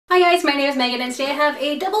Hi guys, my name is Megan and today I have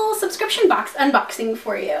a double subscription box unboxing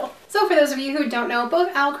for you. So for those of you who don't know,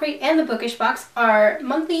 both Owlcrate and the Bookish box are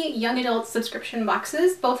monthly young adult subscription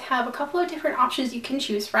boxes. Both have a couple of different options you can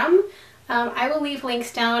choose from. I will leave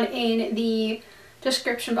links down in the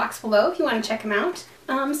description box below if you want to check them out.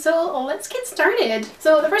 So let's get started.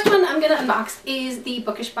 So the first one I'm going to unbox is the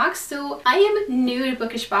Bookish box. So I am new to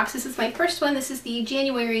Bookish box. This is my first one. This is the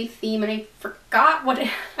January theme and I forgot what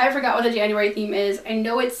the January theme is. I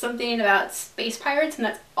know it's something about space pirates and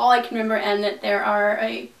that's all I can remember, and that there are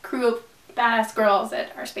a crew of badass girls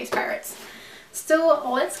that are space pirates. So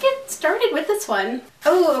let's get started with this one.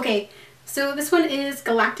 Oh, okay. So this one is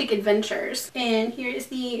Galactic Adventures, and here is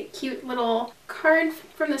the cute little card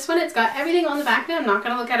from this one. It's got everything on the back of it. I'm not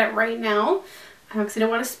going to look at it right now because I don't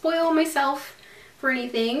want to spoil myself for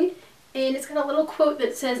anything. And it's got a little quote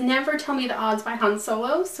that says, "Never tell me the odds" by Han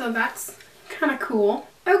Solo, so that's kind of cool.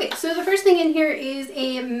 Okay, so the first thing in here is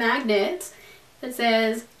a magnet that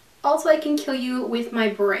says, "Also I can kill you with my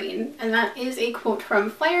brain," and that is a quote from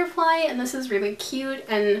Firefly, and this is really cute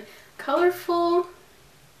and colorful.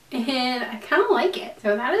 And I kind of like it.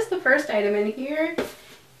 So that is the first item in here.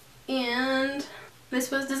 And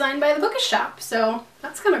this was designed by the Bookish shop, so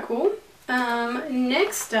that's kind of cool.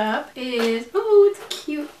 Next up is, oh, it's a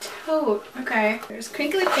cute tote. Okay, there's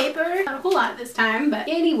crinkly paper. Not a whole lot this time, but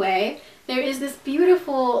anyway, there is this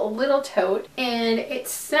beautiful little tote, and it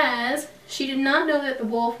says, "She did not know that the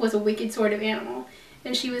wolf was a wicked sort of animal,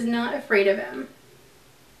 and she was not afraid of him."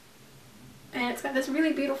 And it's got this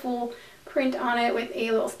really beautiful print on it with a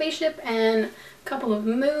little spaceship and a couple of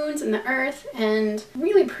moons and the earth and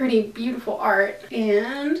really pretty beautiful art.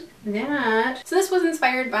 And so this was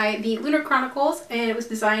inspired by the Lunar Chronicles and it was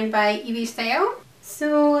designed by Evie Seo.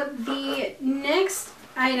 So the next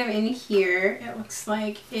item in here, it looks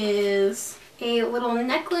like, is a little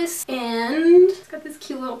necklace, and it's got this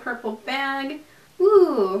cute little purple bag.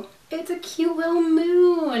 Ooh, it's a cute little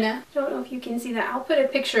moon. I don't know if you can see that. I'll put a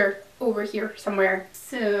picture over here somewhere.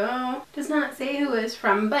 So, does not say who it's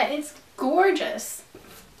from, but it's gorgeous.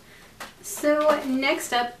 So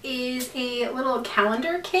next up is a little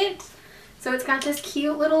calendar kit. So it's got this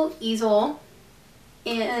cute little easel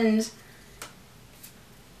and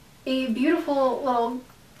a beautiful little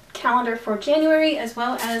calendar for January as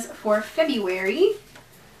well as for February.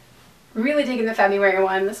 Really digging the February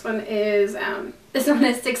one. This one is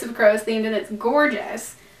Six of Crows themed and it's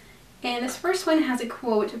gorgeous. And this first one has a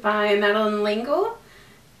quote by Madeline L'Engle.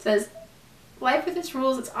 It says, "Life with its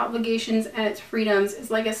rules, its obligations, and its freedoms is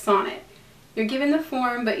like a sonnet. You're given the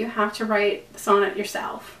form, but you have to write the sonnet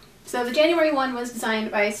yourself." So the January one was designed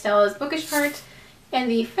by Stella's Bookish art, and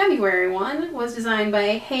the February one was designed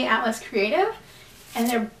by Hey Atlas Creative, and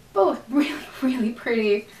they're both really, really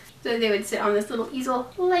pretty. So they would sit on this little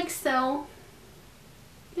easel like so.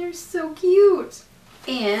 They're so cute.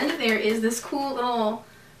 And there is this cool little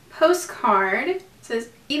postcard. It says,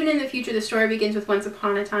 "Even in the future, the story begins with once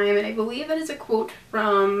upon a time," and I believe that is a quote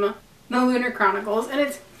from the Lunar Chronicles, and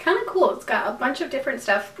it's kind of cool. It's got a bunch of different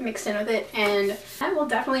stuff mixed in with it, and that will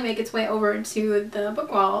definitely make its way over to the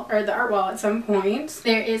book wall, or the art wall at some point.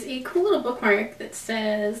 There is a cool little bookmark that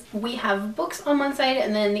says, "We have books" on one side,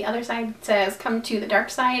 and then the other side says, "Come to the dark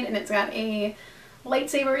side," and it's got a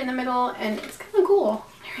lightsaber in the middle, and it's kind of cool.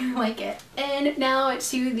 I really like it. And now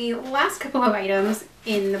to the last couple of items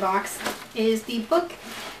in the box is the book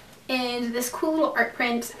and this cool little art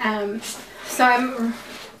print. So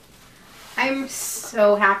I'm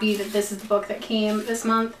so happy that this is the book that came this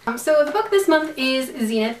month. So the book this month is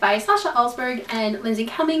Zenith by Sasha Alsberg and Lindsay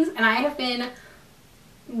Cummings, and I have been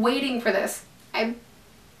waiting for this. I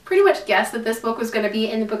pretty much guessed that this book was going to be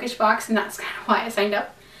in the Bookish box, and that's kind of why I signed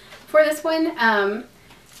up for this one.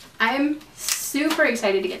 I'm super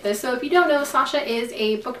excited to get this. So if you don't know, Sasha is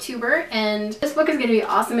a booktuber, and this book is going to be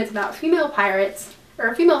awesome. It's about female pirates,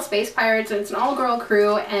 or female space pirates, and it's an all-girl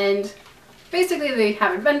crew, and basically they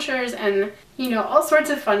have adventures and, you know, all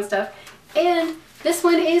sorts of fun stuff. And this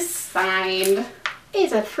one is signed.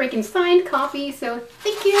 It's a freaking signed copy, so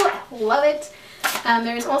thank you. I love it.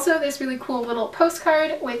 There's also this really cool little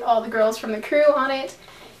postcard with all the girls from the crew on it,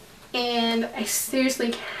 and I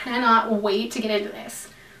seriously cannot wait to get into this.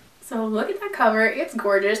 So look at that cover. It's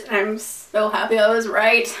gorgeous, and I'm so happy I was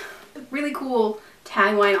right. Really cool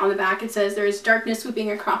tagline on the back. It says, "There's darkness swooping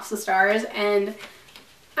across the stars," and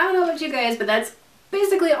I don't know about you guys, but that's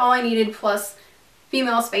basically all I needed, plus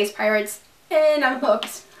female space pirates, and I'm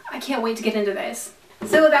hooked. I can't wait to get into this.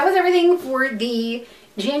 So that was everything for the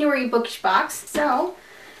January Bookish box. So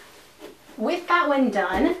with that one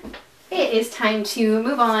done, it is time to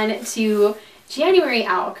move on to January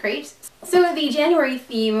Owlcrate. So the January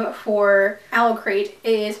theme for Owlcrate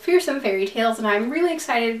is fearsome fairy tales, and I'm really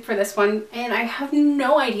excited for this one, and I have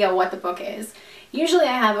no idea what the book is. Usually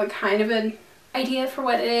I have a kind of an idea for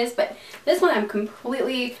what it is, but this one I'm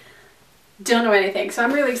completely don't know anything, so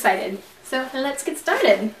I'm really excited. So let's get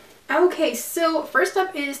started. Okay, so first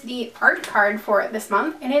up is the art card for this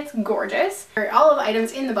month, and it's gorgeous. All of the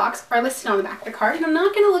items in the box are listed on the back of the card, and I'm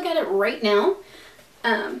not going to look at it right now,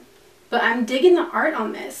 but I'm digging the art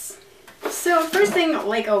on this. So first thing,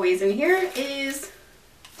 like always in here, is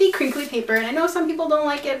the crinkly paper, and I know some people don't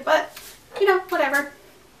like it, but, you know, whatever.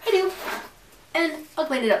 I do. And I'll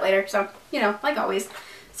clean it up later, so, you know, like always.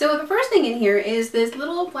 So the first thing in here is this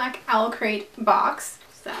little black Owlcrate box.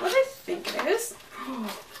 Is that what I think it is?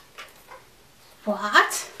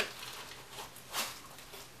 What?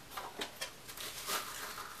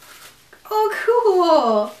 Oh,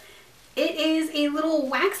 cool! It is a little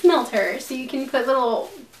wax melter, so you can put a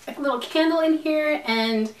little candle in here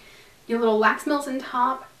and your little wax melts on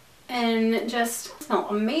top and just smell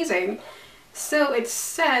amazing. So it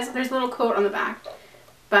says, there's a little quote on the back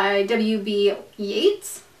by W.B.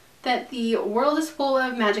 Yeats, that the world is full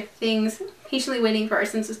of magic things, patiently waiting for our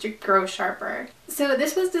senses to grow sharper. So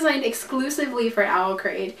this was designed exclusively for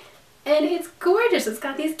Owlcrate, and it's gorgeous. It's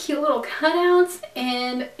got these cute little cutouts,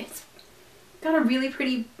 and it's got a really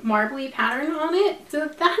pretty marbly pattern on it. So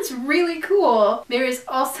that's really cool. There is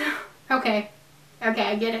also, okay, I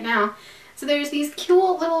get it now. So there's these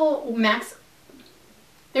cool little wax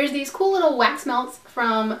melts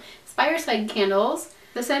from Fireside Candles,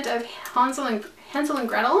 the scent of Hansel and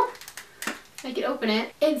Gretel. I could open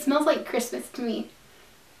it. It smells like Christmas to me.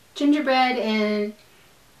 Gingerbread and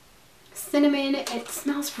cinnamon. It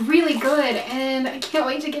smells really good, and I can't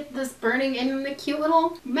wait to get this burning in the cute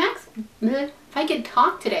little if I could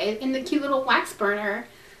talk today, in the cute little wax burner.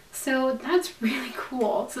 So that's really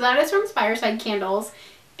cool. So that is from Fireside Candles,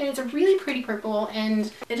 and it's a really pretty purple,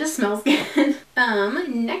 and it just smells good.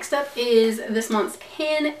 Next up is this month's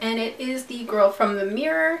pin, and it is the girl from the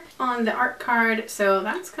mirror on the art card, so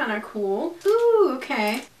that's kind of cool. Ooh,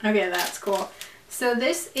 okay. Okay, that's cool. So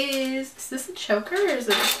is this a choker, or is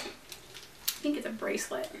it, I think it's a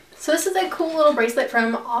bracelet. So this is a cool little bracelet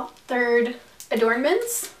from Authored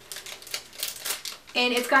Adornments,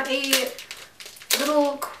 and it's got a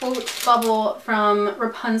little quote bubble from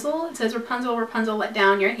Rapunzel. It says, "Rapunzel, Rapunzel, let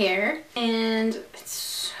down your hair," and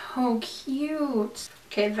it's so cute.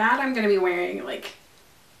 Okay, that I'm gonna be wearing like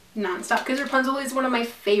non-stop because Rapunzel is one of my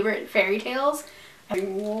favorite fairy tales.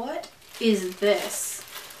 What is this?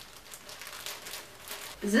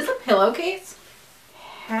 Is this a pillowcase?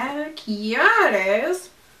 Heck yeah, it is.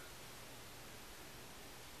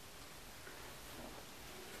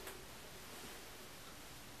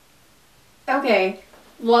 Okay,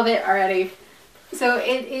 love it already. So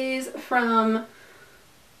it is from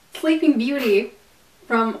Sleeping Beauty.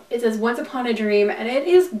 It says Once Upon a Dream, and it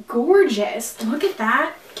is gorgeous. Look at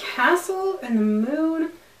that castle and the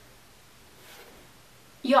moon.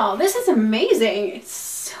 Y'all, this is amazing. It's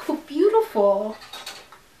so beautiful.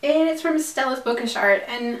 And it's from Stella's Bookish art,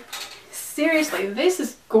 and seriously, this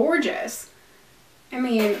is gorgeous. I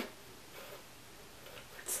mean,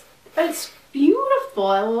 it's beautiful.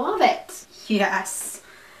 I love it. Yes.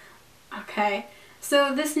 Okay,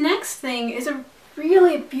 so this next thing is a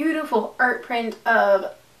really beautiful art print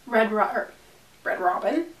of Red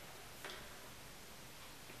Robin.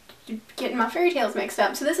 Getting my fairy tales mixed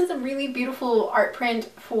up. So this is a really beautiful art print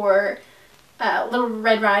for Little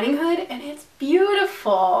Red Riding Hood, and it's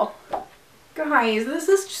beautiful. Guys, this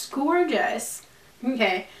is just gorgeous.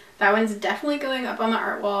 Okay, that one's definitely going up on the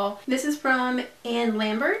art wall. This is from Anne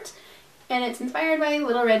Lambert, and it's inspired by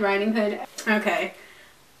Little Red Riding Hood. Okay,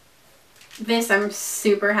 this I'm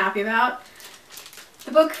super happy about.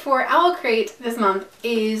 The book for Owlcrate this month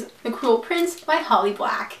is The Cruel Prince by Holly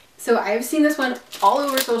Black. So I've seen this one all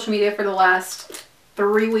over social media for the last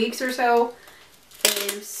 3 weeks or so,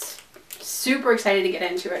 and I'm super excited to get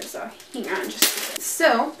into it, so hang on just a second.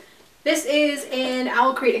 So this is an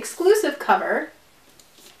Owlcrate exclusive cover,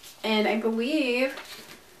 and I believe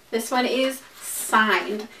this one is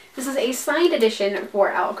signed. This is a signed edition for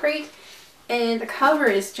Owlcrate, and the cover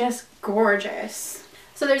is just gorgeous.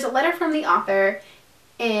 So there's a letter from the author,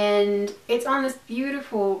 and it's on this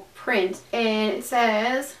beautiful print, and it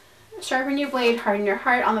says, "Sharpen your blade, harden your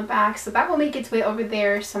heart" on the back, so that will make its way over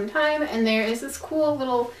there sometime. And there is this cool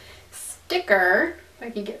little sticker, if I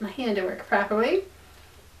can get my hand to work properly,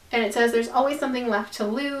 and it says, "There's always something left to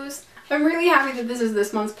lose." I'm really happy that this is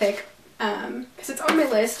this month's pick, because it's on my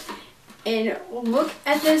list. And look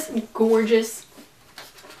at this gorgeous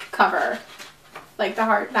cover. Like the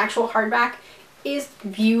actual hardback is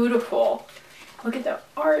beautiful. Look at the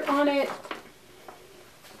art on it.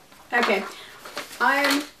 Okay,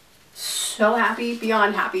 I'm so happy,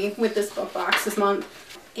 beyond happy with this book box this month.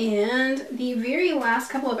 And the very last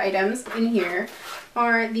couple of items in here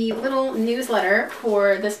are the little newsletter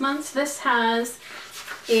for this month. So this has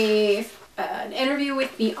an interview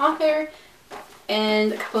with the author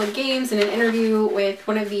and a couple of games and an interview with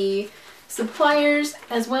one of the suppliers,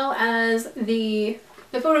 as well as the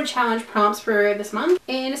photo challenge prompts for this month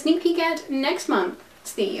and a sneak peek at next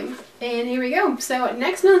month's theme. And here we go. So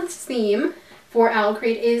next month's theme for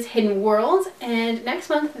Owlcrate is Hidden Worlds, and next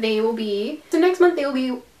month they will be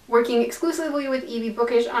working exclusively with Evie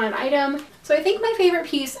Bookish on an item. So I think my favorite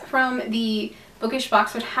piece from the Bookish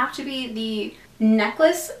box would have to be the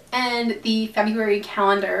necklace and the February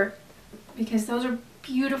calendar, because those are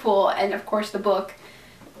beautiful, and of course the book.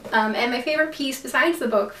 And my favorite piece besides the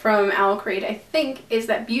book from Owlcrate, I think, is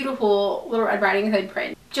that beautiful Little Red Riding Hood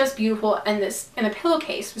print. Just beautiful, and the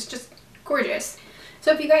pillowcase was just gorgeous.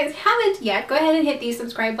 So if you guys haven't yet, go ahead and hit the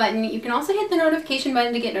subscribe button. You can also hit the notification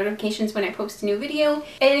button to get notifications when I post a new video.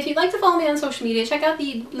 And if you'd like to follow me on social media, check out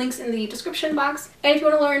the links in the description box. And if you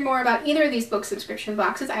want to learn more about either of these book subscription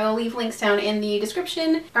boxes, I will leave links down in the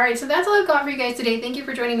description. Alright, so that's all I've got for you guys today. Thank you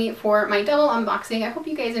for joining me for my double unboxing. I hope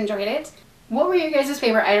you guys enjoyed it. What were your guys'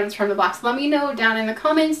 favorite items from the box? Let me know down in the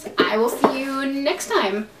comments. I will see you next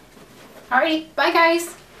time. Alrighty, bye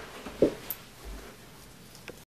guys!